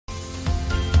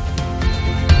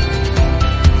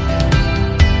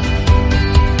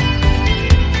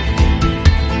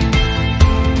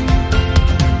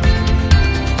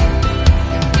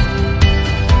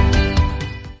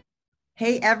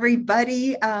Hey,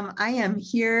 everybody. I am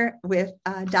here with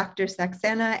Dr.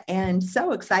 Saxena and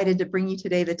so excited to bring you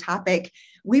today the topic.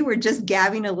 We were just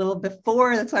gabbing a little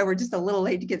before, that's why we're just a little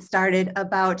late to get started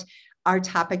about our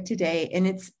topic today.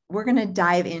 And we're going to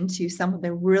dive into some of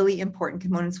the really important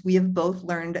components we have both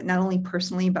learned, not only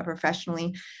personally, but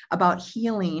professionally, about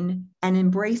healing and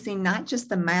embracing not just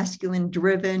the masculine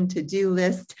driven to-do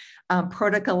list,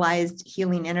 protocolized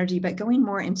healing energy, but going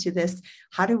more into this,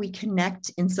 how do we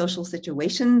connect in social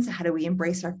situations? How do we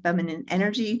embrace our feminine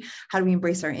energy? How do we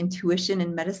embrace our intuition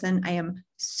in medicine? I am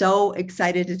so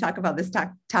excited to talk about this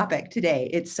topic today.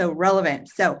 It's so relevant.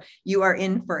 So you are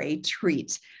in for a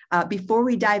treat. Before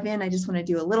we dive in, I just want to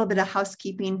do a little bit of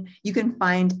housekeeping. You can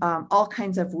find all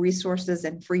kinds of resources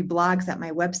and free blogs at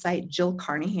my website,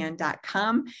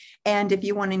 jillcarnahan.com. And if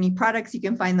you want any products, you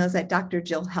can find those at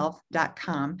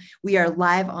drjillhealth.com. We are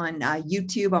live on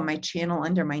YouTube on my channel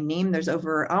under my name. There's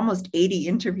over almost 80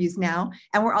 interviews now.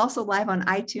 And we're also live on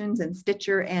iTunes and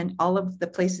Stitcher and all of the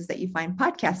places that you find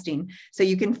podcasting. So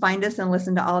you can find us and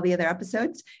listen to all the other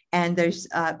episodes. And there's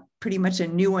pretty much a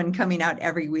new one coming out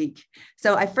every week.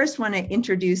 So I first want to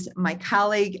introduce my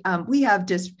colleague. We have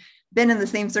just been in the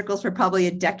same circles for probably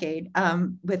a decade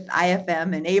with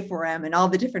IFM and A4M and all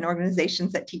the different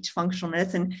organizations that teach functional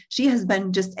medicine. She has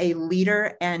been just a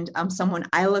leader and someone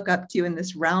I look up to in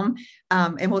this realm.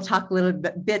 And we'll talk a little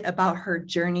bit about her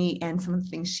journey and some of the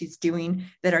things she's doing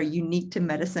that are unique to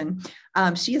medicine.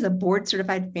 She is a board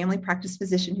certified family practice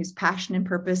physician whose passion and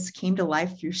purpose came to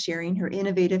life through sharing her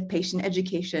innovative patient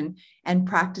education and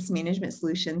practice management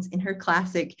solutions in her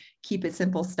classic Keep It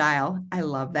Simple style. I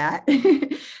love that.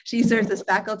 She serves as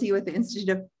faculty with the Institute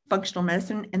of Functional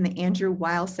Medicine and the Andrew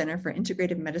Weil Center for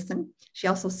Integrative Medicine. She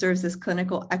also serves as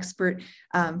clinical expert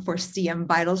for CM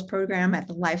Vitals program at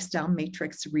the Lifestyle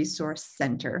Matrix Resource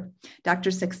Center.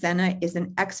 Dr. Saxena is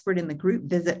an expert in the group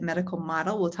visit medical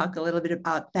model. We'll talk a little bit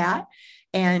about that.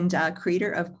 And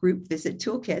creator of Group Visit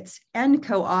Toolkits and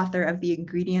co-author of The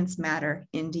Ingredients Matter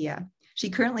India. She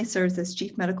currently serves as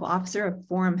Chief Medical Officer of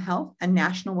Forum Health, a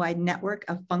national-wide network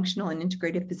of functional and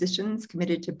integrative physicians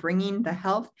committed to bringing the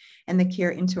health and the care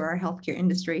into our healthcare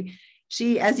industry.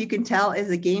 She, as you can tell, is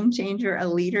a game changer, a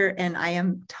leader, and I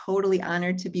am totally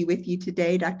honored to be with you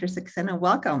today. Dr. Saxena,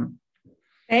 welcome.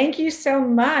 Thank you so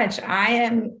much. I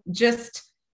am just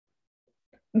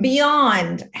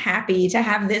beyond happy to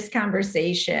have this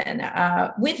conversation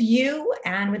with you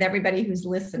and with everybody who's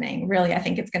listening. Really, I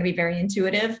think it's going to be very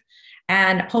intuitive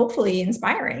and hopefully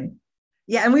inspiring.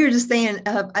 Yeah. And we were just saying,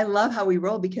 I love how we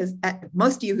roll because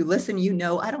most of you who listen,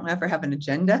 I don't ever have an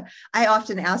agenda. I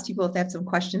often ask people if they have some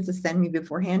questions to send me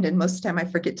beforehand. And most of the time I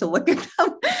forget to look at them.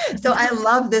 So I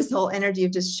love this whole energy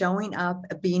of just showing up,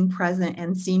 being present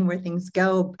and seeing where things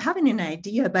go, having an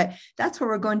idea, but that's where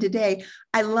we're going today.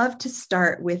 I love to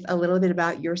start with a little bit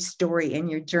about your story and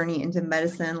your journey into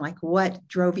medicine, like what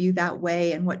drove you that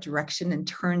way and what direction and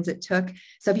turns it took.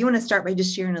 So if you want to start by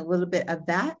just sharing a little bit of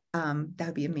that, that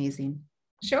would be amazing.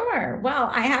 Sure. Well,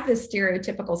 I have this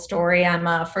stereotypical story. I'm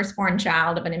a firstborn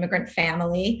child of an immigrant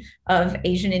family of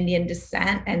Asian Indian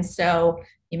descent. And so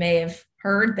you may have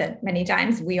heard that many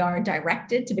times we are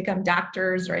directed to become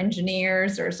doctors or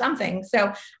engineers or something.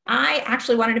 So I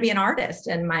actually wanted to be an artist.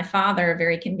 And my father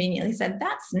very conveniently said,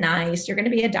 that's nice. You're going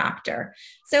to be a doctor.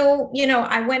 So,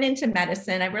 I went into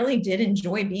medicine. I really did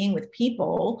enjoy being with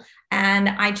people. And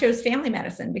I chose family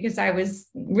medicine because I was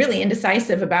really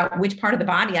indecisive about which part of the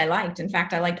body I liked. In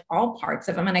fact, I liked all parts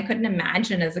of them. And I couldn't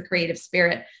imagine as a creative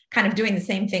spirit kind of doing the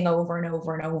same thing over and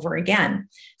over and over again.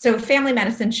 So family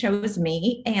medicine chose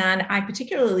me. And I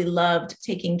particularly loved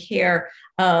taking care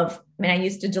of, I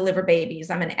used to deliver babies.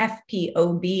 I'm an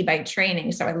FPOB by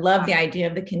training. So I love the idea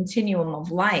of the continuum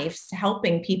of life,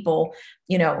 helping people,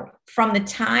 from the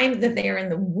time that they are in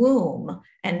the womb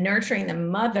and nurturing the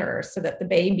mother so that the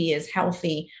baby is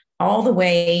healthy all the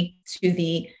way to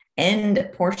the end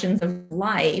portions of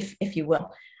life, if you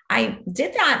will. I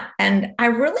did that. And I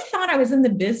really thought I was in the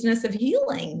business of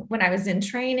healing when I was in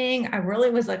training. I really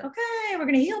was like, okay, we're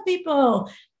going to heal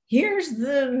people. Here's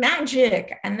the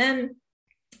magic. And then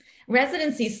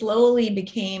residency slowly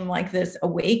became like this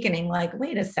awakening, like,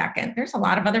 wait a second, there's a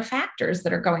lot of other factors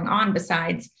that are going on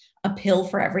besides a pill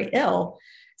for every ill.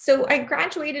 So I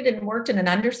graduated and worked in an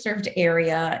underserved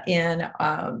area in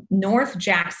North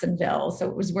Jacksonville. So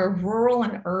it was where rural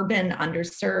and urban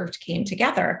underserved came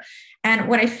together. And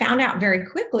what I found out very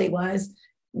quickly was,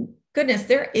 goodness,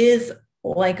 there is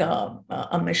like a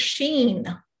machine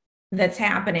that's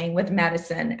happening with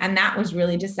medicine. And that was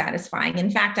really dissatisfying. In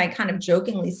fact, I kind of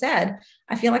jokingly said,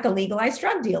 I feel like a legalized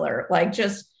drug dealer, like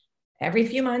just every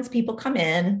few months, people come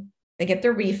in, they get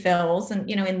their refills. And,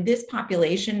 in this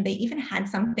population, they even had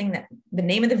something that the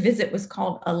name of the visit was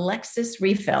called Alexis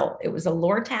refill. It was a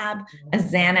Lortab, a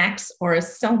Xanax, or a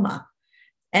Soma.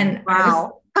 And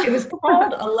wow. It was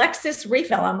called Alexis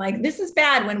refill. I'm like, this is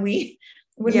bad when we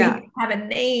have a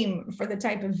name for the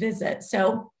type of visit.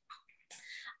 So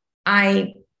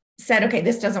I said, okay,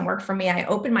 this doesn't work for me. I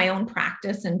opened my own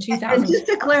practice in 2000. And just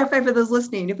to clarify for those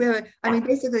listening, if we have,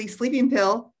 basically sleeping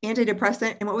pill,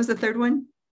 antidepressant, and what was the third one?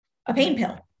 A pain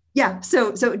pill. Yeah.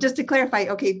 So just to clarify,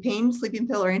 okay, pain, sleeping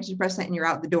pill, or antidepressant, and you're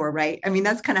out the door, right? I mean,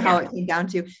 that's kind of how it came down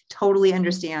to. Totally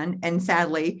understand. And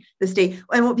sadly, the state,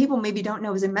 and what people maybe don't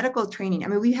know is in medical training, I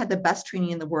mean, we had the best training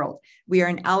in the world. We are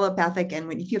an allopathic,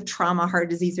 and if you have trauma, heart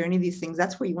disease, or any of these things,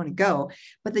 that's where you want to go.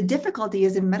 But the difficulty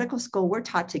is in medical school, we're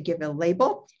taught to give a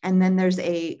label, and then there's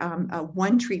a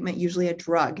one treatment, usually a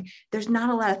drug. There's not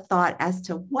a lot of thought as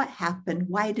to what happened,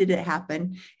 why did it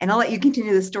happen? And I'll let you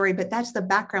continue the story, but that's the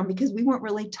background because we weren't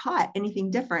really taught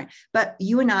anything different. But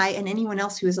you and I and anyone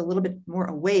else who is a little bit more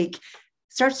awake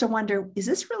starts to wonder, is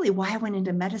this really why I went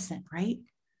into medicine, right?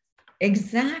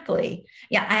 Exactly.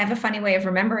 Yeah, I have a funny way of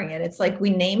remembering it. It's like we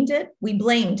named it, we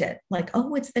blamed it. Like,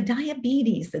 oh, it's the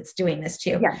diabetes that's doing this to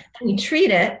you. Yeah. We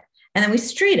treat it, and then we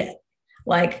street it.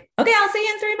 Like, okay, I'll see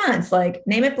you in 3 months. Like,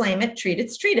 name it, blame it, treat it,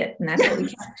 street it. And that's what we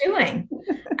kept doing.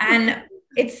 And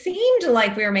it seemed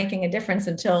like we were making a difference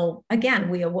until, again,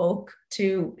 we awoke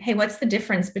to, hey, what's the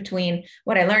difference between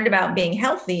what I learned about being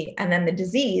healthy and then the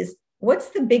disease? What's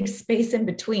the big space in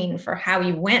between for how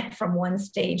you went from one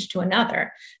stage to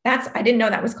another? I didn't know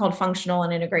that was called functional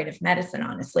and integrative medicine,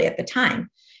 honestly, at the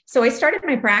time. So I started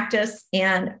my practice,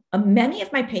 and many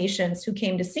of my patients who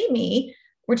came to see me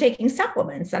were taking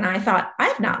supplements. And I thought,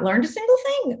 I've not learned a single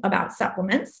thing about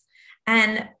supplements.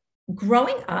 And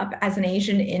growing up as an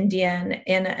Asian Indian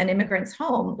in an immigrant's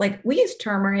home, like we used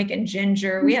turmeric and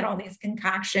ginger. We had all these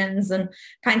concoctions and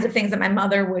kinds of things that my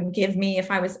mother would give me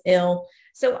if I was ill.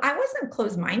 So I wasn't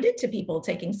closed-minded to people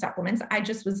taking supplements. I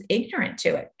just was ignorant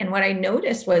to it. And what I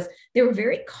noticed was they were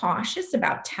very cautious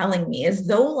about telling me, as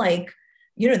though like,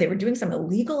 they were doing some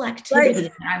illegal activity,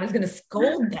 right, and I was going to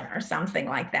scold them or something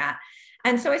like that.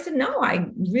 And so I said, no, I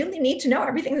really need to know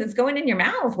everything that's going in your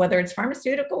mouth, whether it's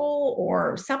pharmaceutical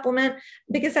or supplement,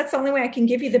 because that's the only way I can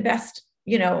give you the best,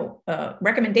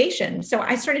 recommendation. So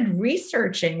I started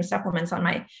researching supplements on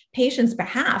my patients'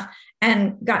 behalf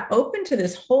and got open to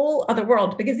this whole other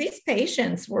world, because these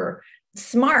patients were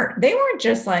smart. They weren't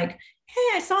just like, hey,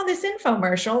 I saw this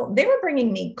infomercial. They were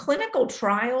bringing me clinical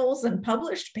trials and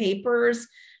published papers.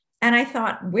 And I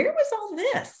thought, where was all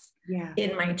this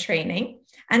in my training?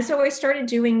 And so I started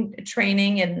doing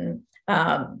training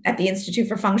at the Institute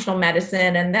for Functional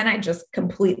Medicine. And then I just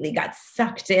completely got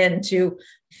sucked into,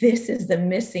 this is the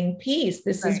missing piece.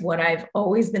 This is what I've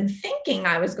always been thinking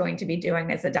I was going to be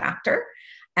doing as a doctor.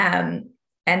 And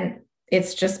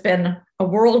it's just been a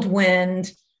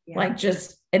whirlwind, like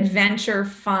just adventure,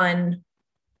 fun,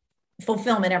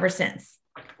 fulfillment ever since.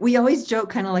 We always joke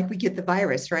kind of like we get the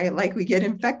virus, right? Like we get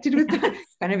infected with the,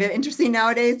 kind of interesting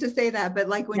nowadays to say that, but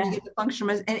like when you get the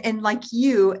functional, and like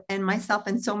you and myself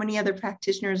and so many other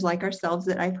practitioners like ourselves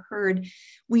that I've heard,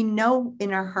 we know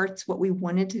in our hearts what we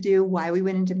wanted to do, why we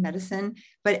went into medicine.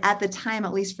 But at the time,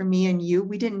 at least for me and you,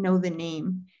 we didn't know the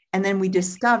name. And then we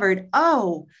discovered,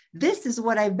 oh, this is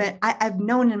what I've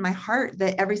known in my heart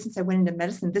that ever since I went into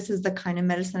medicine, this is the kind of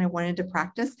medicine I wanted to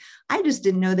practice. I just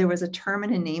didn't know there was a term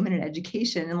and a name and an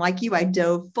education. And like you, I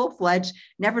dove full-fledged,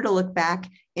 never to look back,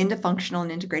 into functional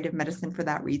and integrative medicine for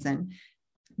that reason.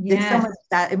 It's so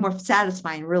much more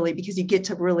satisfying, really, because you get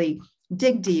to really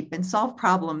dig deep and solve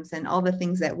problems and all the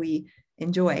things that we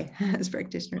enjoy as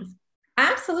practitioners.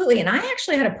 Absolutely. And I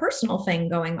actually had a personal thing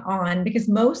going on, because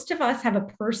most of us have a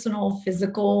personal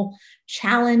physical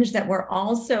challenge that we're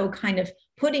also kind of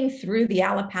putting through the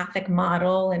allopathic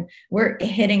model, and we're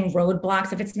hitting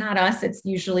roadblocks. If it's not us, it's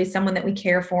usually someone that we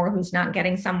care for who's not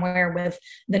getting somewhere with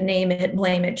the name it,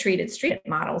 blame it, treat it, street it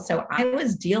model. So I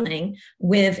was dealing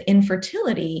with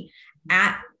infertility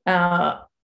at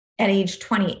age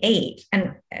 28.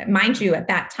 And mind you, at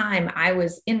that time, I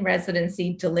was in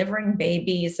residency delivering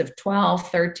babies of 12,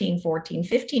 13, 14,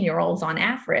 15-year-olds on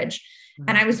average. Mm-hmm.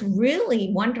 And I was really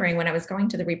wondering when I was going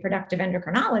to the reproductive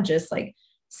endocrinologist, like,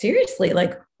 seriously,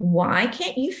 like, why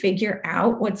can't you figure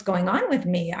out what's going on with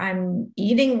me? I'm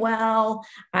eating well,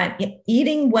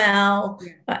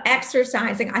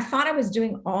 exercising. I thought I was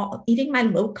eating my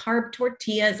low carb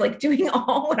tortillas, like doing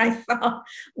all what I thought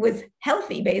was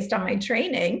healthy based on my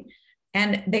training.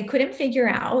 And they couldn't figure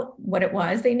out what it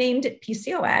was. They named it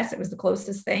PCOS. It was the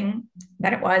closest thing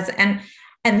that it was. And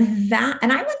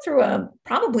I went through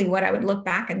probably what I would look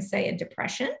back and say a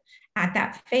depression. at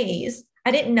that phase.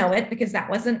 I didn't know it because that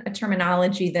wasn't a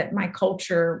terminology that my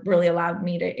culture really allowed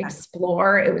me to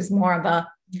explore. It was more of a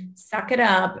suck it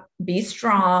up, be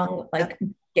strong, like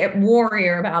get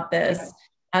warrior about this.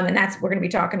 And we're going to be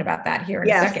talking about that here in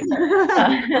a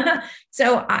second.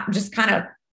 So I just kind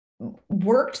of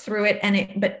worked through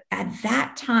it. But at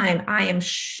that time, I am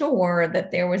sure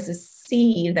that there was a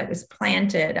seed that was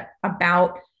planted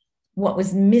about what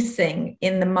was missing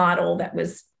in the model that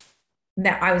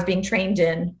I was being trained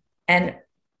in. And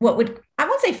I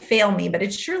won't say fail me, but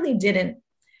it surely didn't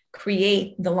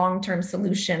create the long-term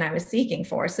solution I was seeking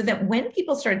for. So that when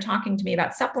people started talking to me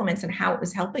about supplements and how it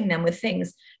was helping them with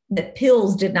things that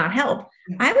pills did not help,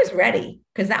 I was ready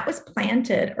because that was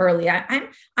planted early.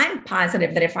 I'm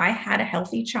positive that if I had a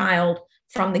healthy child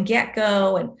from the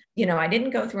get-go and, I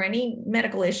didn't go through any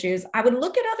medical issues, I would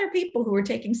look at other people who were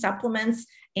taking supplements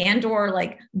and or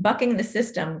like bucking the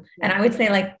system. And I would say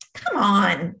like, come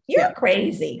on, you're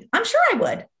crazy. I'm sure I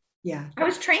would. Yeah. I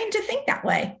was trained to think that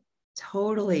way.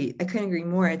 Totally. I couldn't agree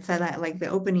more. It said that like the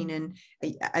opening, and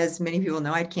as many people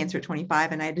know, I had cancer at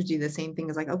 25 and I had to do the same thing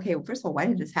as like, okay, well, first of all, why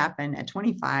did this happen at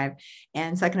 25?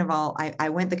 And second of all, I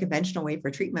went the conventional way for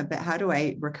treatment, but how do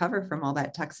I recover from all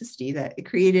that toxicity that it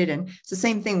created? And so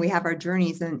same thing, we have our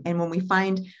journeys. And when we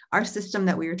find our system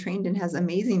that we were trained in has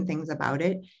amazing things about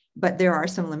it, but there are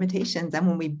some limitations. And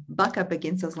when we buck up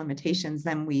against those limitations,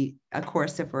 then we, of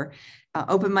course, if we're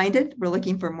open-minded, we're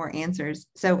looking for more answers.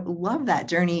 So love that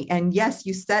journey. And yes,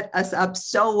 you set us up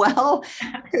so well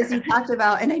because you talked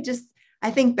about, and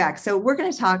I think back. So we're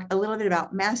going to talk a little bit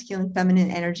about masculine,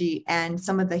 feminine energy and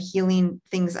some of the healing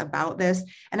things about this.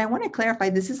 And I want to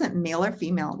clarify, this isn't male or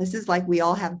female. This is like we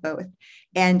all have both.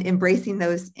 And embracing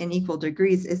those in equal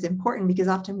degrees is important because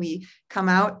often we come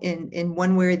out in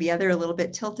one way or the other, a little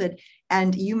bit tilted.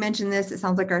 And you mentioned this, it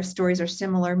sounds like our stories are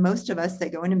similar. Most of us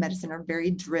that go into medicine are very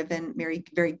driven, very,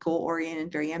 very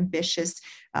goal-oriented, very ambitious.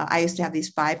 I used to have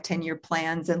these 5-10-year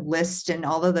plans and lists and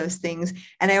all of those things.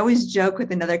 And I always joke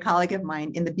with another colleague of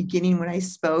mine in the beginning when I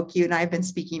spoke, you and I have been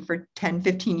speaking for 10,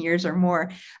 15 years or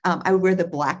more, I would wear the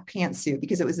black pantsuit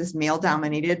because it was this male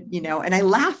dominated, and I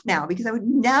laugh now because I would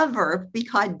never be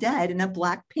caught dead in a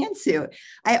black pantsuit.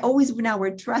 I always now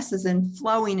wear dresses and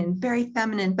flowing and very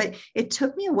feminine, but it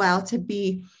took me a while to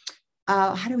be,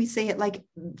 how do we say it? Like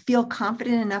feel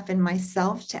confident enough in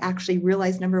myself to actually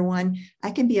realize, number one,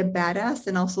 I can be a badass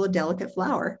and also a delicate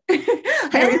flower.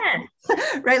 Yeah.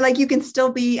 Right. Like you can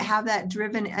still have that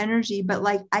driven energy, but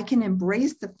like I can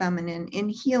embrace the feminine in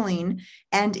healing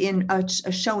and in a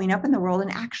showing up in the world.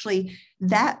 And actually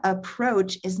that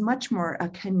approach is much more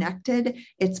connected.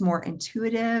 It's more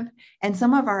intuitive. And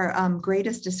some of our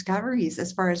greatest discoveries,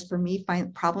 as far as for me,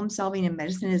 problem solving in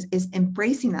medicine is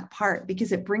embracing that part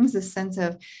because it brings a sense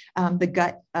of the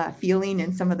gut feeling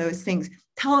and some of those things.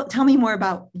 Tell me more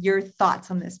about your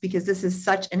thoughts on this, because this is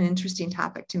such an interesting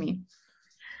topic to me.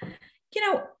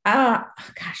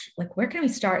 Like where can we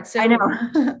start? So I know.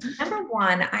 Number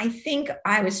one, I think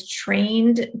I was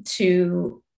trained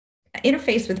to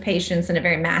interface with patients in a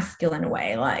very masculine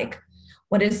way. Like,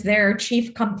 what is their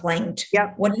chief complaint?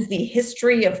 Yep. What is the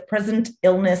history of present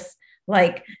illness?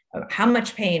 Like, how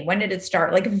much pain? When did it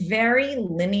start? Like very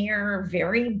linear,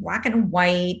 very black and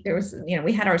white. There was,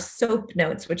 we had our SOAP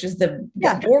notes, which is the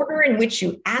order in which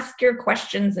you ask your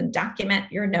questions and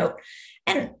document your note.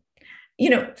 And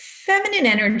feminine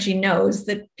energy knows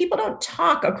that people don't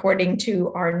talk according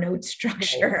to our note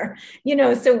structure,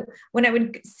 so when I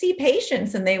would see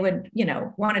patients and they would,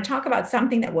 want to talk about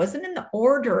something that wasn't in the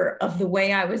order of the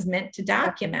way I was meant to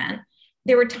document,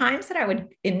 there were times that I would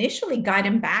initially guide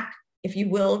them back, if you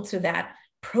will, to that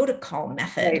protocol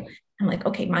method. Right. I'm like,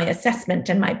 okay, my assessment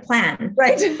and my plan.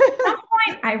 Right. At some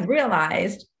point I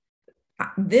realized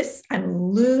I'm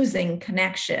losing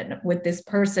connection with this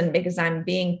person because I'm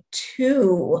being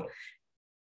too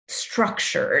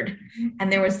structured.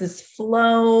 And there was this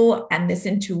flow and this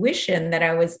intuition that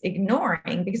I was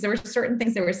ignoring because there were certain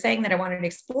things they were saying that I wanted to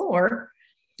explore,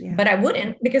 but I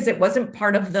wouldn't because it wasn't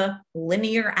part of the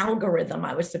linear algorithm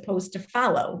I was supposed to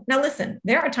follow. Now, listen,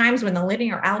 there are times when the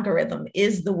linear algorithm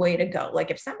is the way to go. Like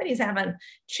if somebody's having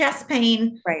chest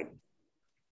pain, right,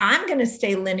 I'm going to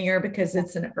stay linear because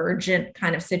it's an urgent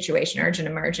kind of situation, urgent,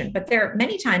 emergent. But there are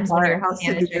many times when you're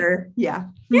managing. Yeah,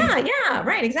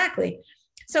 right, exactly.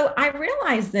 So I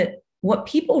realized that what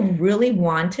people really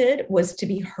wanted was to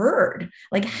be heard.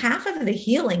 Like half of the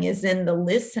healing is in the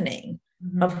listening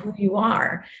of who you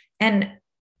are. And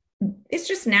it's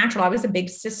just natural. I was a big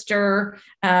sister.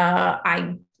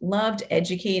 I loved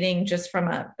educating just from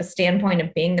a standpoint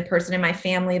of being the person in my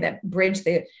family that bridged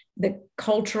the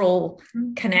cultural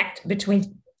connect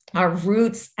between our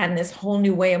roots and this whole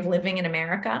new way of living in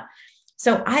America.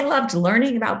 So I loved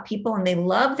learning about people, and they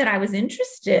loved that I was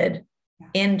interested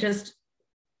in just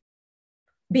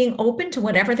being open to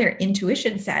whatever their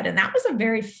intuition said. And that was a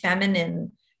very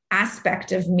feminine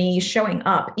aspect of me showing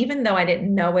up, even though I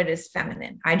didn't know it as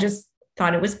feminine. I just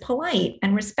thought it was polite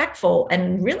and respectful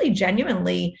and really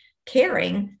genuinely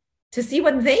caring to see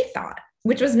what they thought,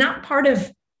 which was not part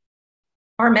of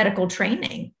our medical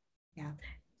training. Yeah.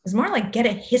 It was more like get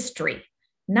a history,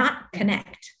 not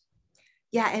connect.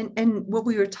 Yeah. And what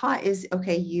we were taught is,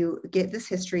 okay, you get this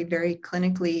history very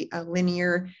clinically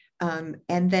linear.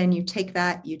 And then you take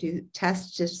that, you do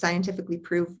tests to scientifically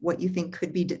prove what you think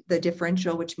could be the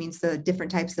differential, which means the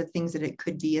different types of things that it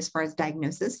could be as far as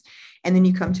diagnosis. And then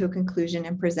you come to a conclusion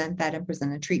and present that and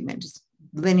present a treatment, just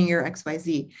linear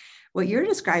XYZ. What you're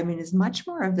describing is much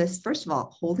more of this, first of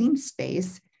all, holding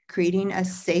space, creating a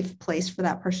safe place for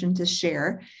that person to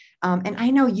share. And I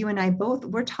know you and I both,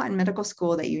 we're taught in medical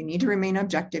school that you need to remain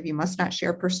objective. You must not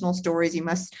share personal stories. You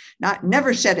must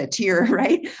never shed a tear,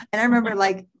 right? And I remember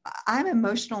like, I'm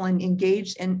emotional and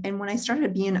engaged. And when I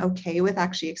started being okay with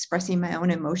actually expressing my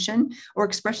own emotion or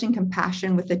expressing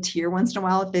compassion with a tear once in a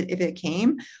while, if it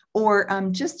came, or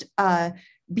just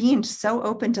being so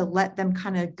open to let them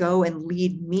kind of go and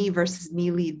lead me versus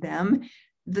me lead them,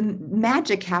 the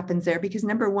magic happens there, because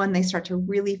number one, they start to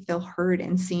really feel heard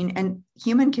and seen. And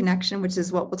human connection, which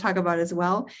is what we'll talk about as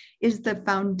well, is the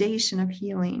foundation of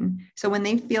healing. So when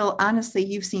they feel, honestly,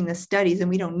 you've seen the studies, and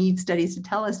we don't need studies to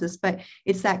tell us this, but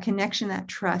it's that connection, that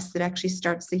trust that actually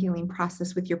starts the healing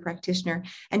process with your practitioner.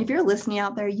 And if you're listening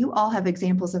out there, you all have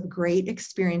examples of great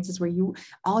experiences where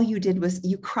all you did was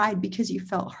you cried because you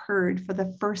felt heard for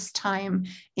the first time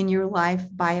in your life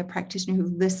by a practitioner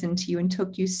who listened to you and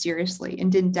took you seriously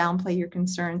and didn't downplay your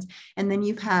concerns. And then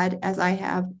you've had, as I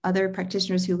have, other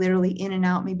practitioners who literally in and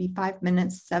out, maybe 5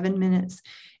 minutes, 7 minutes,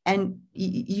 and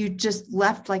you just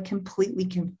left like completely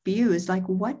confused. Like,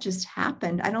 what just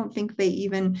happened? I don't think they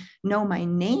even know my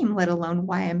name, let alone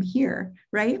why I'm here.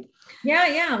 Right?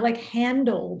 Yeah. Like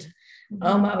handled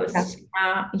almost.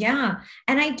 Yeah.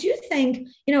 And I do think,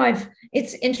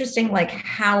 it's interesting, like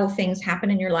how things happen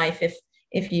in your life.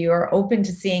 If you are open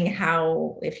to seeing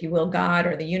how, if you will, God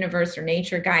or the universe or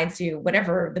nature guides you,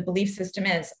 whatever the belief system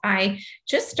is. I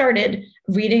just started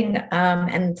reading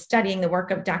and studying the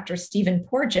work of Dr. Stephen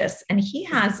Porges, and he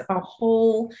has a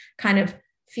whole kind of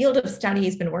field of study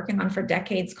he's been working on for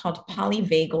decades called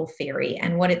polyvagal theory.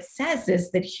 And what it says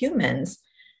is that humans,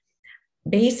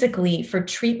 basically, for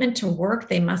treatment to work,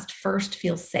 they must first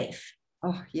feel safe.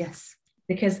 Oh, yes.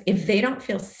 Because if they don't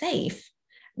feel safe,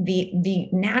 the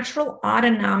natural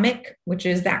autonomic, which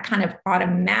is that kind of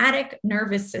automatic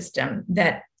nervous system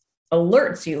that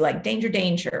alerts you like danger,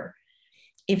 danger.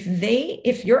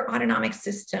 If your autonomic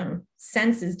system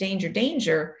senses danger,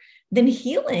 danger, then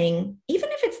healing, even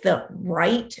if it's the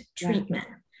right treatment,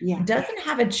 doesn't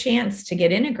have a chance to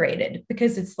get integrated,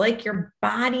 because it's like your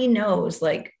body knows,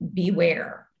 like,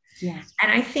 beware. Yeah.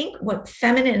 And I think what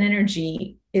feminine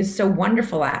energy is so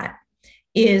wonderful at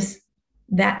is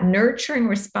that nurturing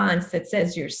response that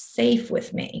says you're safe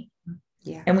with me.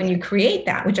 Yeah. And when you create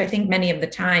that, which I think many of the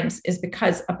times is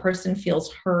because a person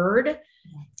feels heard.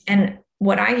 And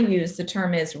what I use the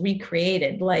term is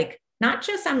recreated, like not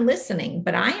just I'm listening,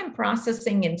 but I am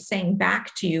processing and saying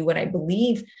back to you what I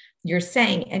believe you're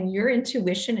saying, and your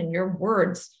intuition and your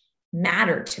words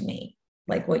matter to me.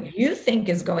 Like what you think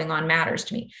is going on matters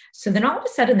to me. So then all of a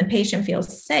sudden the patient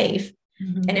feels safe.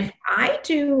 Mm-hmm. And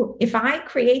if I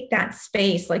create that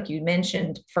space, like you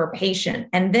mentioned, for a patient,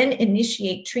 and then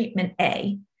initiate treatment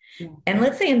A, and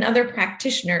let's say another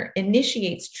practitioner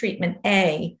initiates treatment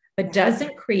A, but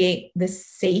doesn't create the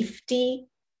safety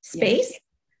space,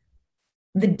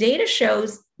 the data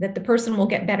shows that the person will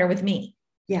get better with me.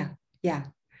 Yeah.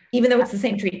 Even though it's the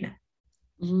same treatment.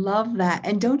 Love that.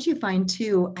 And don't you find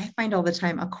too, I find all the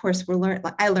time, of course,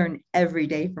 I learn every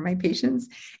day from my patients.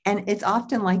 And it's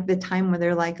often like the time where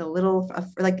they're like a little,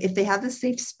 like if they have the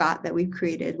safe spot that we've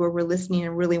created where we're listening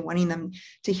and really wanting them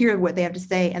to hear what they have to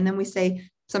say. And then we say,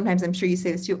 sometimes I'm sure you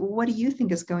say this too, well, what do you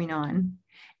think is going on?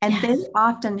 And they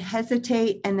often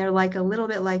hesitate, and they're like a little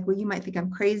bit like, well, you might think I'm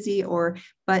crazy,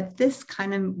 but this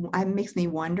kind of makes me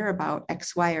wonder about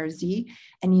X, Y, or Z.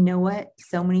 And you know what?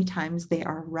 So many times they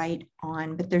are right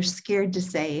on, but they're scared to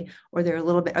say, or they're a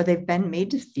little bit, or they've been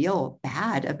made to feel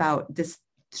bad about this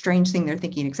strange thing they're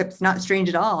thinking, except it's not strange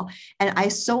at all. And I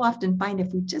so often find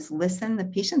if we just listen, the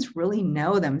patients really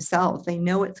know themselves. They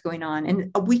know what's going on. And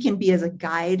we can be as a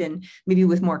guide and maybe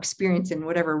with more experience in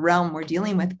whatever realm we're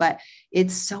dealing with, but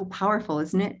it's so powerful,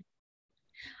 isn't it?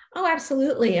 Oh,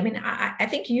 absolutely. I mean, I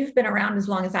think you've been around as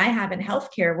long as I have in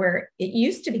healthcare, where it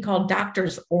used to be called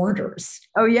doctor's orders.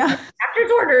 Oh, yeah.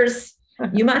 Doctor's orders.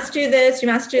 You must do this. You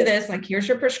must do this. Like, here's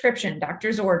your prescription,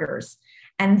 doctor's orders.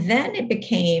 And then it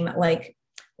became like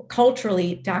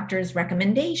culturally doctor's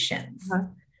recommendations. Uh-huh.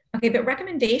 Okay, but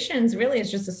recommendations really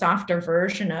is just a softer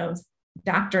version of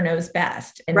doctor knows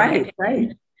best. Right,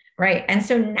 right. Right. And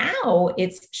so now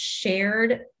it's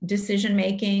shared decision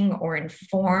making or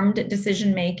informed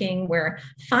decision making, where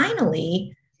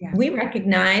finally we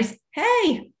recognize,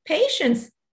 hey, patients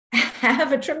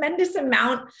have a tremendous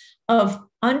amount of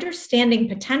understanding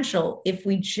potential if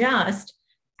we just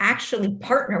actually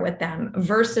partner with them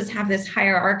versus have this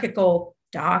hierarchical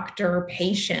doctor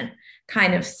patient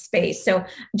kind of space. So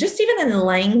just even in the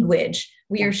language,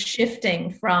 we are shifting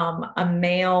from a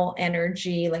male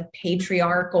energy, like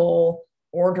patriarchal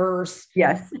orders.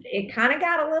 Yes. It kind of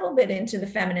got a little bit into the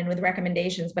feminine with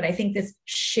recommendations, but I think this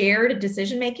shared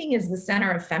decision making is the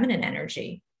center of feminine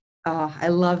energy. Oh, I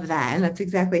love that. And that's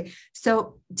exactly.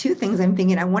 So two things I'm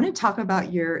thinking. I want to talk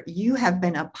about you have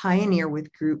been a pioneer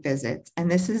with group visits, and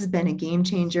this has been a game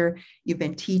changer. You've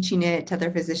been teaching it to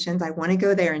other physicians. I want to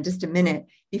go there in just a minute.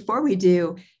 Before we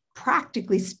do,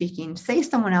 practically speaking, say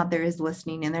someone out there is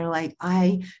listening and they're like,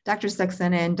 Dr.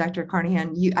 Saxena and Dr.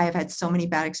 Carnahan, I have had so many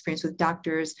bad experiences with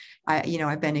doctors.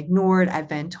 I've been ignored. I've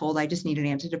been told I just need an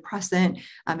antidepressant.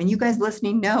 And you guys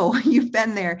listening know you've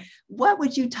been there. What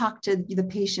would you talk to the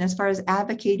patient as far as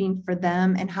advocating for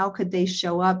them, and how could they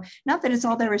show up? Not that it's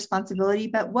all their responsibility,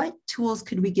 but what tools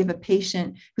could we give a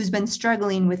patient who's been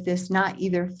struggling with this, not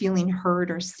either feeling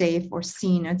heard or safe or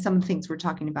seen, and some of the things we're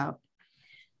talking about?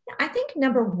 I think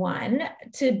number one,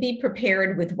 to be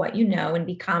prepared with what you know and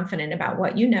be confident about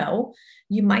what you know.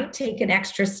 You might take an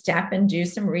extra step and do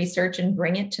some research and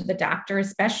bring it to the doctor,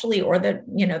 especially, or the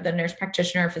nurse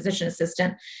practitioner or physician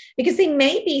assistant, because they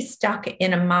may be stuck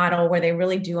in a model where they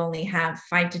really do only have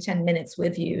 5 to 10 minutes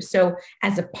with you. So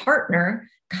as a partner,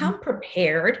 come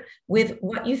prepared with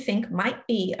what you think might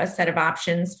be a set of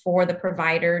options for the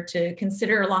provider to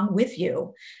consider along with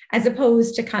you, as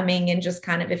opposed to coming and just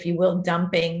kind of, if you will,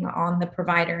 dumping on the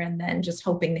provider and then just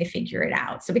hoping they figure it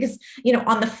out. So because,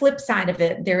 on the flip side of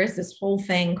it, there is this whole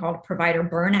thing called provider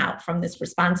burnout from this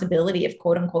responsibility of,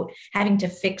 quote unquote, having to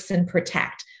fix and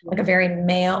protect, like a very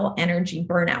male energy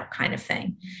burnout kind of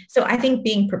thing. So I think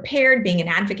being prepared, being an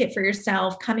advocate for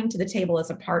yourself, coming to the table as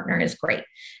a partner is great.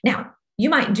 Now, you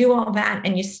might do all that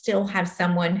and you still have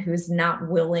someone who's not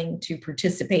willing to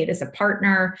participate as a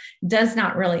partner, does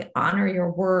not really honor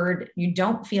your word, you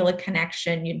don't feel a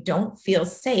connection, you don't feel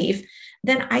safe.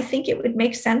 Then I think it would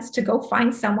make sense to go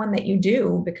find someone that you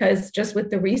do, because just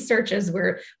with the research, as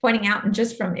we're pointing out, and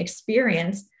just from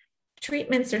experience,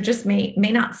 treatments are just may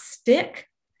not stick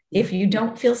if you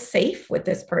don't feel safe with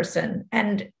this person.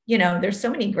 And, there's so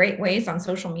many great ways on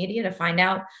social media to find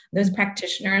out those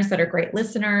practitioners that are great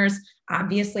listeners.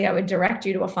 Obviously, I would direct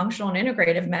you to a functional and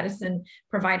integrative medicine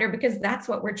provider, because that's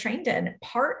what we're trained in.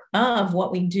 Part of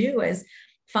what we do as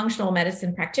functional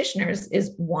medicine practitioners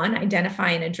is, one, identify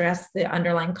and address the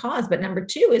underlying cause. But number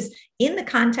two is in the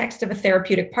context of a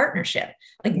therapeutic partnership.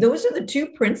 Like, those are the two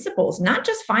principles, not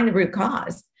just find the root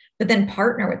cause, but then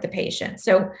partner with the patient.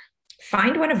 So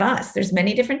find one of us. There's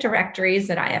many different directories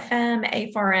at IFM,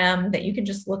 A4M, that you can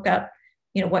just look up,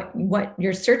 what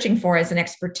you're searching for as an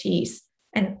expertise.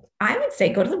 And I would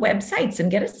say go to the websites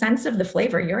and get a sense of the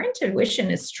flavor. Your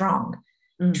intuition is strong.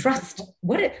 Trust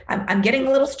I'm getting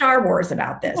a little Star Wars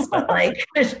about this, but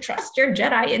trust your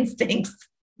Jedi instincts.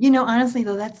 Honestly,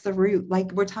 though, that's the root.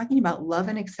 Like, we're talking about love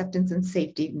and acceptance and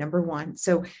safety, number one.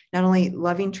 So not only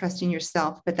loving, trusting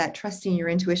yourself, but that trusting your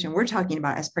intuition. We're talking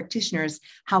about, as practitioners,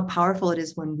 how powerful it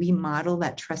is when we model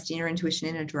that trusting your intuition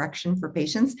in a direction for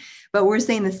patients. But we're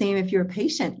saying the same if you're a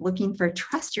patient looking for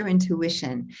trust your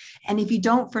intuition. And if you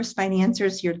don't first find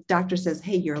answers, your doctor says,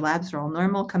 hey, your labs are all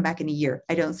normal, come back in a year.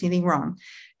 I don't see anything wrong.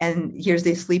 And here's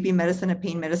a sleeping medicine, a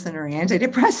pain medicine, or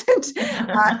antidepressant.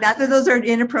 Not that those are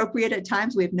inappropriate at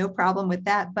times. We have no problem with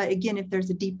that. But again, if there's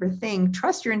a deeper thing,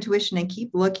 trust your intuition and keep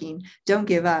looking. Don't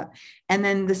give up. And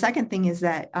then the second thing is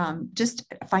that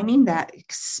just finding that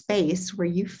space where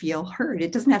you feel heard.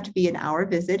 It doesn't have to be an hour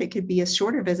visit. It could be a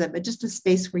shorter visit, but just a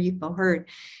space where you feel heard.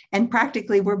 And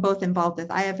practically, we're both involved with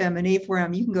IFM and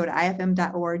A4M. You can go to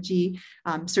ifm.org,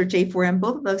 search A4M.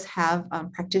 Both of those have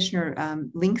practitioner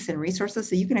links and resources,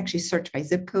 so you can can actually search by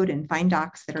zip code and find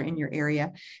docs that are in your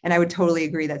area. And I would totally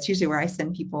agree. That's usually where I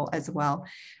send people as well.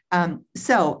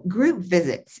 So group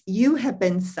visits, you have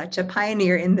been such a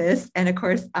pioneer in this. And of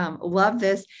course, love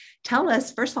this. Tell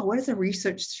us, first of all, what does the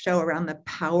research show around the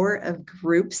power of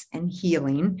groups and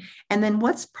healing? And then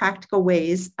what's practical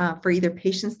ways for either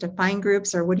patients to find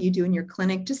groups, or what do you do in your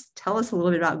clinic? Just tell us a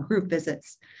little bit about group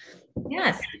visits.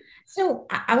 Yes. So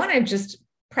I want to just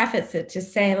preface it to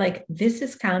say, like, this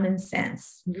is common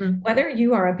sense. Mm-hmm. Whether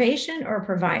you are a patient or a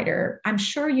provider, I'm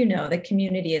sure you know that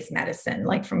community is medicine,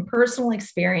 like from personal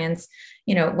experience,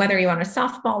 whether you're on a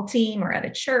softball team or at a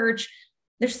church,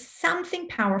 there's something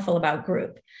powerful about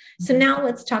group. So now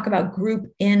let's talk about group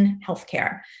in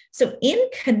healthcare. So in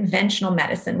conventional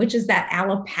medicine, which is that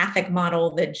allopathic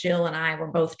model that Jill and I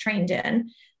were both trained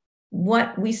in,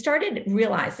 what we started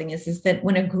realizing is that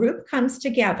when a group comes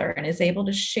together and is able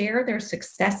to share their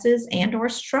successes and or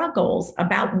struggles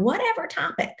about whatever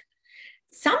topic,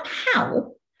 somehow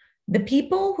the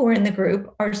people who are in the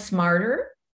group are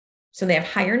smarter, so they have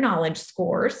higher knowledge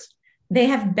scores, they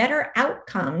have better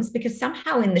outcomes because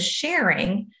somehow in the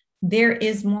sharing, there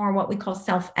is more what we call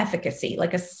self-efficacy,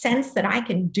 like a sense that I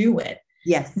can do it.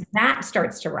 Yes. That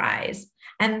starts to rise.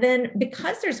 And then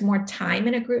because there's more time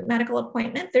in a group medical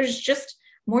appointment, there's just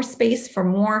more space for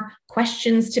more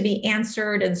questions to be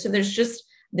answered. And so there's just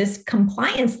this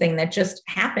compliance thing that just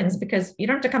happens because you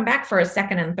don't have to come back for a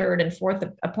second and third and fourth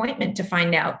appointment to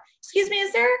find out, excuse me,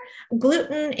 is there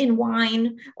gluten in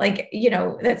wine? Like,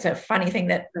 that's a funny thing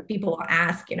that people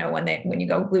ask, when you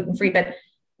go gluten-free, but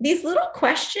these little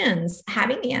questions,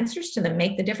 having the answers to them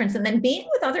make the difference. And then being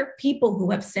with other people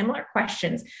who have similar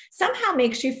questions somehow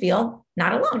makes you feel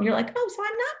not alone. You're like, oh, so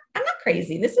I'm not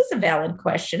crazy. This is a valid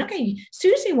question. Okay,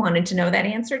 Susie wanted to know that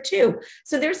answer too.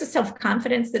 So there's a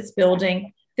self-confidence that's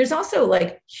building. There's also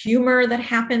like humor that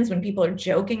happens when people are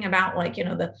joking about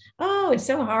it's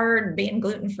so hard being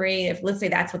gluten-free. If let's say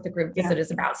that's what the group visit is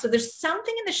about. So there's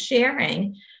something in the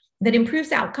sharing that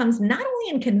improves outcomes, not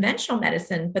only in conventional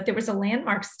medicine, but there was a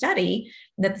landmark study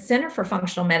that the Center for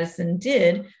Functional Medicine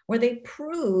did where they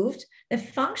proved that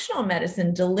functional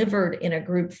medicine delivered in a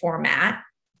group format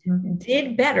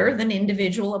did better than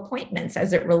individual appointments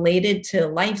as it related to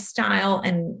lifestyle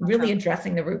and really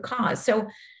addressing the root cause. So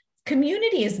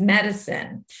community is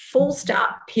medicine, full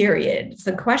stop, period. So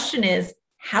the question is,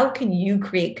 how can you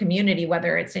create community,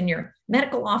 whether it's in your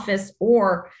medical office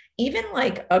or even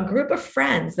like a group of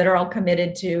friends that are all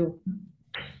committed to,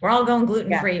 we're all going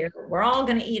gluten-free, or we're all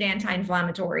going to eat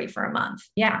anti-inflammatory for a month.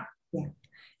 Yeah.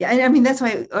 And I mean, that's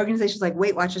why organizations like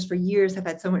Weight Watchers for years have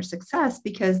had so much success,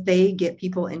 because they get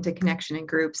people into connection in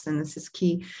groups, and this is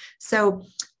key. So,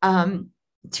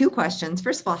 two questions.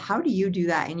 First of all, how do you do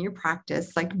that in your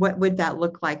practice? Like, what would that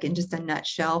look like in just a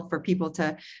nutshell for people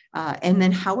to, and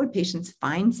then how would patients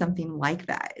find something like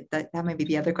that? That might be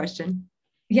the other question.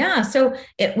 Yeah. So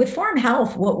with Forum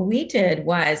Health, what we did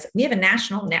was we have a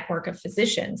national network of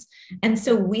physicians. And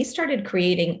so we started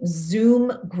creating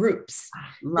Zoom groups.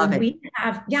 Love it.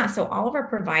 So all of our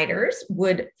providers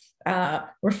would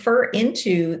refer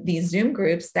into these Zoom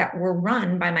groups that were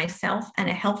run by myself and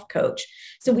a health coach.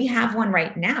 So we have one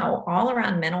right now all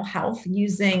around mental health,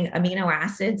 using amino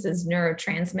acids as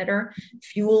neurotransmitter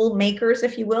fuel makers,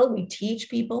 if you will. We teach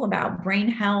people about brain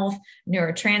health,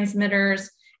 neurotransmitters,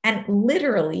 and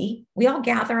literally we all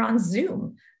gather on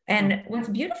Zoom. And what's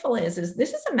beautiful is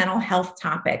this is a mental health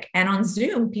topic. And on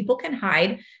Zoom, people can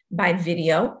hide by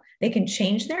video. They can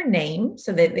change their name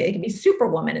so that they can be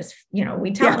Superwoman, as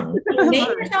we tell them, name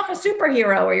yourself a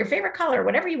superhero or your favorite color,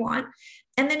 whatever you want.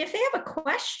 And then if they have a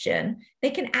question,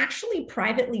 they can actually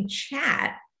privately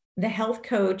chat the health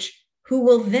coach, who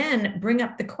will then bring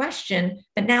up the question,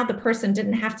 but now the person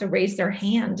didn't have to raise their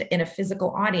hand in a physical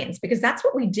audience, because that's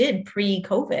what we did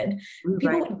pre-COVID.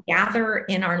 People would gather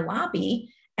in our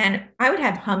lobby, and I would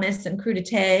have hummus and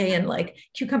crudité and like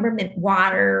cucumber mint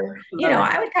water.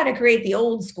 I would kind of create the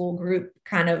old school group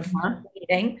kind of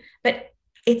meeting. But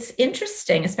it's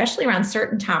interesting, especially around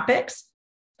certain topics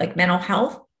like mental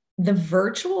health. The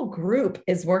virtual group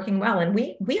is working well. And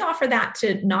we offer that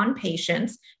to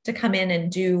non-patients to come in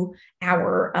and do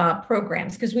our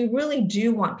programs, because we really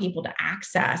do want people to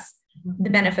access the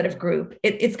benefit of group.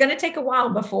 It's going to take a while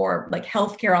before like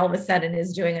healthcare all of a sudden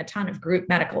is doing a ton of group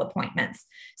medical appointments.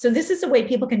 So this is a way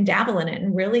people can dabble in it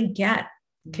and really get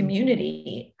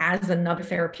community as another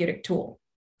therapeutic tool.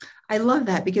 I love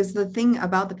that, because the thing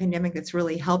about the pandemic that's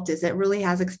really helped is it really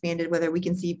has expanded whether we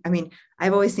can see. I mean,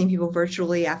 I've always seen people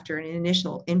virtually after an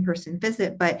initial in-person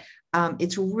visit, but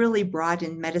it's really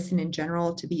broadened medicine in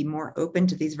general to be more open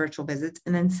to these virtual visits.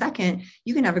 And then second,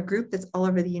 you can have a group that's all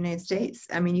over the United States.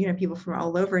 I mean, you can have people from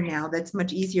all over now. That's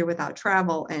much easier without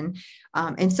travel, and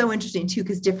so interesting too,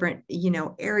 because different,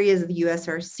 areas of the U.S.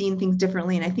 are seeing things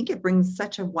differently. And I think it brings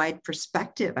such a wide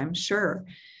perspective, I'm sure.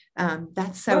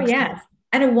 That's so Oh, yes.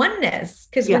 And a oneness,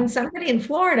 because Yeah. when somebody in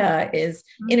Florida is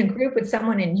in a group with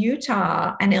someone in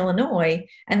Utah and Illinois,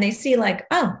 and they see like,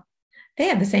 oh, they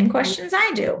have the same questions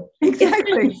I do.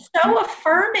 Exactly. It's so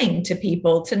affirming to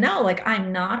people to know, like,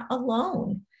 I'm not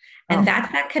alone. And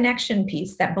that's that connection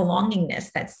piece, that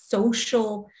belongingness, that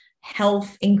social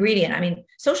health ingredient. I mean,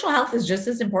 social health is just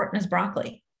as important as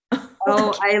broccoli.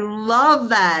 Oh, I love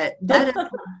that.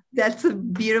 That's a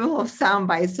beautiful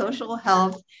soundbite. Social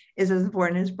health is as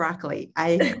important as broccoli.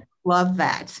 I love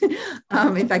that.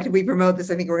 In fact, if we promote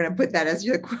this, I think we're going to put that as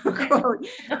your quote.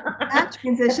 That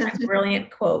transitions.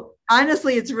 Brilliant quote.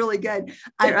 Honestly, it's really good.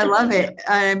 I love it.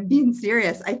 I'm being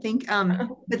serious. I think,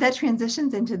 but that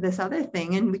transitions into this other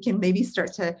thing, and we can maybe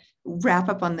start to wrap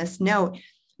up on this note.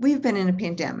 We've been in a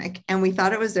pandemic and we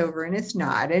thought it was over, and it's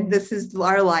not. And this is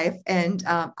our life. And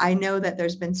I know that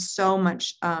there's been so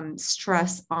much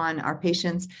stress on our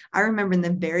patients. I remember in the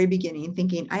very beginning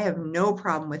thinking, I have no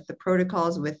problem with the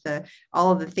protocols, with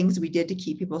all of the things we did to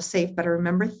keep people safe. But I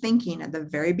remember thinking at the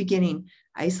very beginning,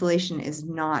 isolation is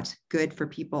not good for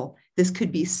people. This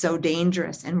could be so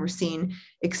dangerous. And we're seeing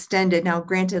extended. Now,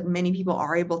 granted, many people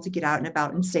are able to get out and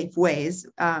about in safe ways.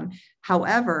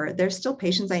 However, there's still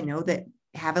patients I know that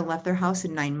haven't left their house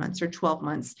in 9 months or 12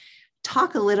 months.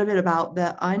 Talk a little bit about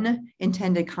the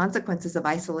unintended consequences of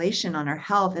isolation on our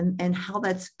health, and how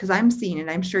that's, because I'm seeing it,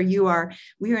 I'm sure you are,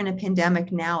 we are in a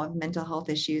pandemic now of mental health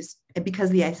issues because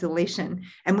of the isolation.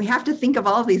 And we have to think of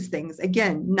all these things,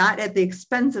 again, not at the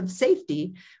expense of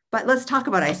safety, but let's talk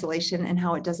about isolation and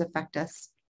how it does affect us.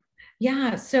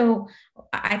 Yeah. So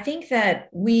I think that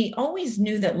we always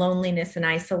knew that loneliness and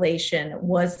isolation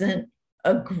wasn't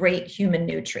a great human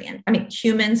nutrient. I mean,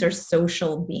 humans are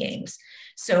social beings.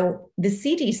 So the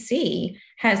CDC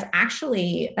has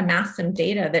actually amassed some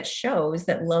data that shows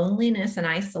that loneliness and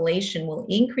isolation will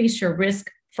increase your risk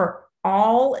for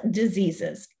all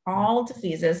diseases.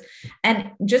 And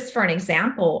just for an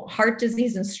example, heart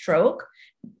disease and stroke,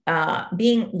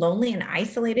 being lonely and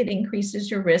isolated increases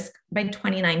your risk by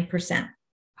 29%.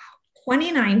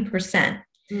 29%.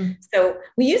 So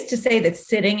we used to say that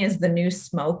sitting is the new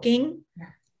smoking,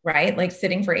 right? Like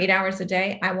sitting for 8 hours a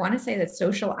day. I want to say that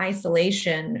social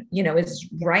isolation, is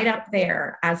right up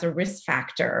there as a risk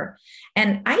factor.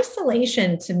 And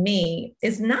isolation to me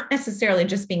is not necessarily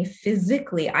just being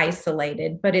physically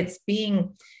isolated, but it's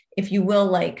being, if you will,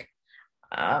 like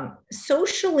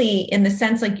socially, in the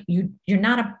sense like you're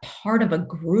not a part of a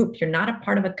group, you're not a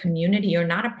part of a community, you're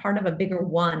not a part of a bigger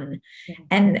one.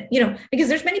 And because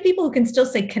there's many people who can still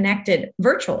stay connected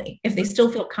virtually if they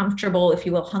still feel comfortable, if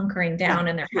you will, hunkering down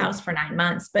in their house for 9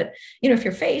 months. But if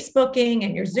you're Facebooking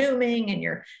and you're Zooming and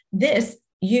you're this,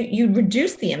 you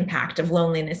reduce the impact of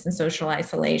loneliness and social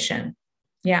isolation.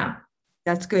 Yeah.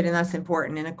 That's good. And that's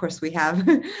important. And of course we have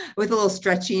with a little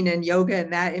stretching and yoga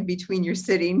and that in between you're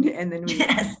sitting, and then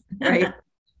yes. Right.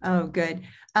 Oh, good.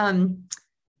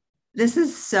 This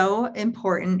is so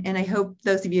important. And I hope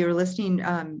those of you who are listening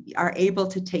are able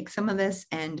to take some of this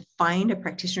and find a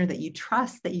practitioner that you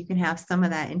trust, that you can have some of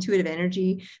that intuitive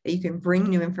energy, that you can bring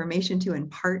new information to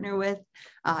and partner with.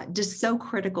 Just so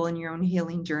critical in your own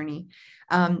healing journey.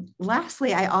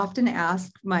 Lastly, I often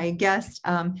ask my guests,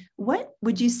 what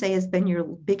would you say has been your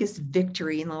biggest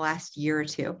victory in the last year or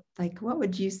two? Like, what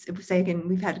would you say? Again,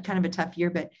 we've had kind of a tough year,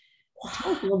 but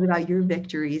tell us a little bit about your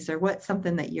victories, or what's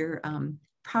something that you're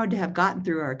proud to have gotten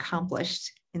through or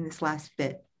accomplished in this last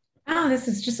bit. Oh, this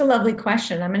is just a lovely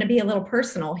question. I'm going to be a little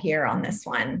personal here on this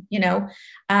one.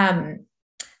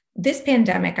 This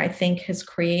pandemic, I think, has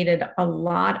created a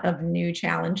lot of new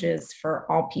challenges for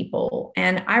all people.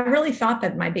 And I really thought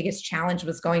that my biggest challenge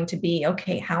was going to be,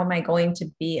 okay, how am I going to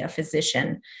be a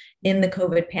physician in the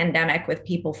COVID pandemic with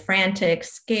people frantic,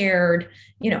 scared,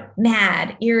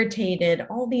 mad, irritated,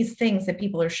 all these things that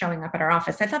people are showing up at our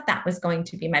office. I thought that was going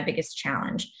to be my biggest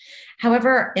challenge.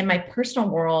 However, in my personal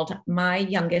world, my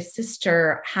youngest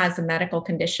sister has a medical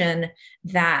condition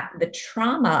that the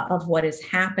trauma of what is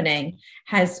happening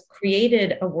has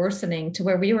created a worsening to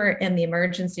where we were in the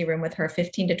emergency room with her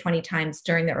 15 to 20 times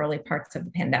during the early parts of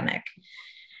the pandemic.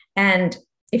 And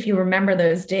if you remember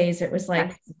those days, it was like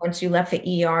Yes. once you left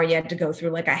the ER, you had to go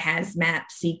through like a hazmat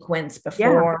sequence Yeah.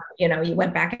 before, you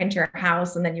went back into your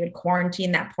house, and then you would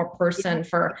quarantine that poor person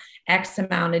for X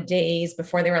amount of days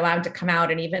before they were allowed to come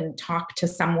out and even talk to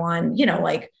someone,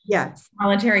 like Yes.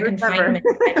 solitary confinement,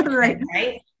 Right.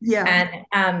 right? Yeah.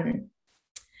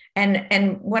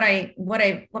 And what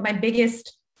my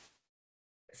biggest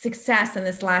success in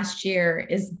this last year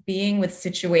is being with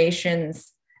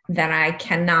situations that I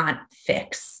cannot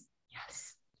fix.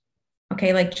 Yes.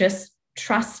 Okay. Like just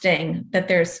trusting that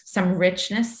there's some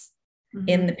richness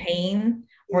in the pain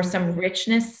or some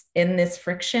richness in this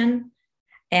friction,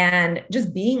 and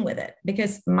just being with it,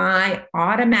 because my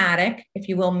automatic, if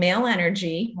you will, male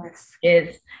energy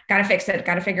is got to fix it,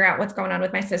 got to figure out what's going on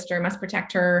with my sister, must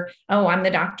protect her. Oh, I'm the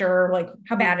doctor. Like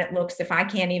how bad it looks if I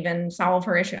can't even solve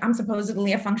her issue. I'm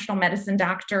supposedly a functional medicine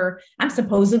doctor. I'm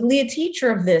supposedly a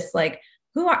teacher of this. Like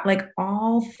who are like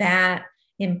all that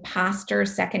imposter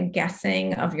second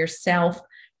guessing of yourself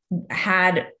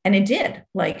and it did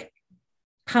like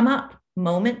come up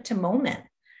moment to moment.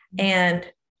 And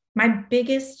my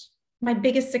biggest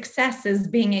success is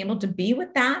being able to be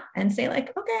with that and say like,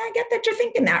 okay, I get that you're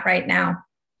thinking that right now,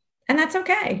 and that's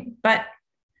okay, but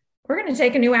we're going to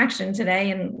take a new action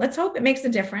today and let's hope it makes a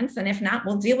difference. And if not,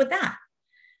 we'll deal with that.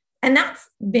 And that's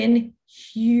been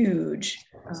huge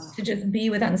to just be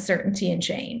with uncertainty and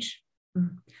change.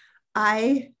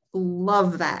 I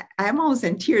love that. I'm almost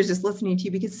in tears just listening to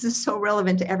you, because this is so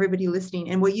relevant to everybody listening.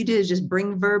 And what you did is just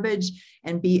bring verbiage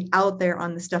and be out there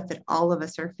on the stuff that all of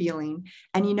us are feeling.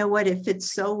 And you know what? It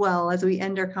fits so well as we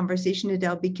end our conversation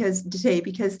today,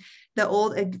 because the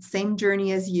old same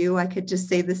journey as you, I could just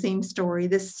say the same story,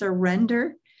 this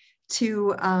surrender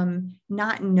to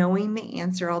not knowing the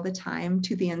answer all the time,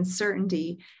 to the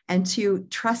uncertainty, and to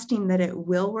trusting that it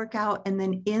will work out. And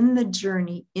then in the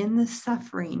journey, in the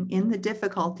suffering, in the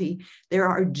difficulty, there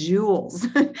are jewels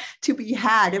to be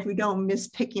had if we don't miss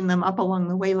picking them up along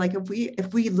the way. Like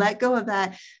if we let go of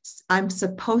that, I'm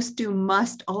supposed to,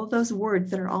 must, all of those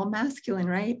words that are all masculine,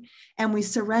 right? And we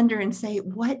surrender and say,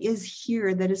 what is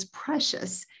here that is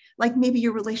precious? Like maybe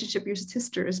your relationship, your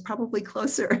sister is probably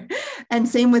closer. And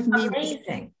same with me.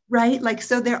 Amazing. Right? Like,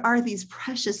 so there are these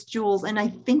precious jewels. And I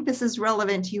think this is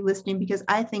relevant to you listening, because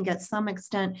I think at some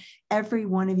extent, every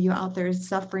one of you out there is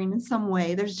suffering in some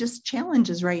way. There's just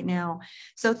challenges right now.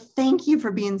 So thank you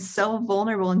for being so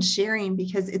vulnerable and sharing,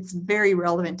 because it's very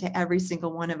relevant to every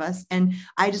single one of us. And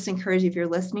I just encourage you, if you're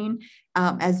listening,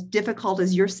 as difficult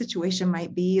as your situation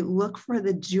might be, look for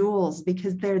the jewels,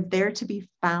 because they're there to be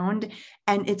found.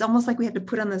 And it's almost like we have to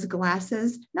put on those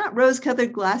glasses, not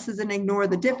rose-colored glasses and ignore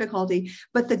the difficulty,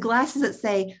 but the glasses that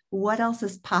say, what else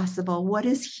is possible? What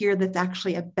is here that's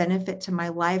actually a benefit to my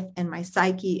life and my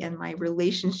psyche and my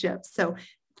relationships? So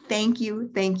thank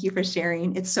you for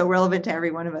sharing. It's so relevant to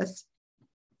every one of us.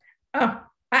 Oh,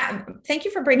 thank you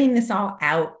for bringing this all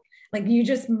out. Like you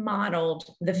just modeled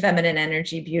the feminine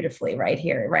energy beautifully right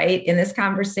here, right? In this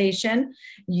conversation,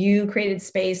 you created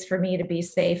space for me to be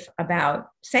safe about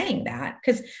saying that.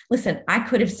 Because listen, I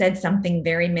could have said something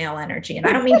very male energy, and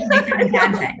I don't mean to make that a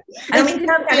bad thing. I don't mean to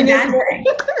make that a bad thing.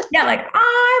 Yeah, like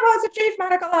I was a chief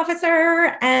medical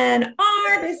officer and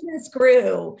our business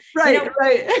grew. Right,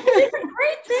 right. It's a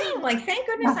great thing. Like, thank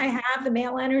goodness I have the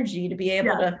male energy to be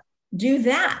able to do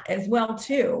that as well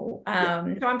too. So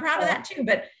I'm proud of that too.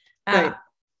 But right.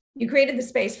 You created the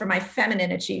space for my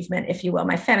feminine achievement, if you will,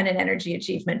 my feminine energy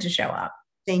achievement to show up.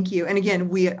 Thank you. And again,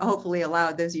 we hopefully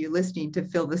allowed those of you listening to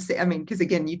feel the same. I mean, because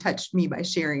again, you touched me by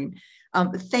sharing.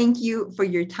 Thank you for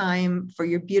your time, for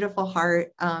your beautiful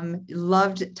heart.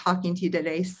 Loved talking to you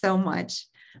today so much.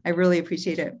 I really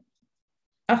appreciate it.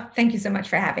 Oh, thank you so much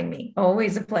for having me.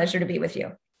 Always a pleasure to be with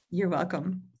you. You're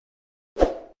welcome.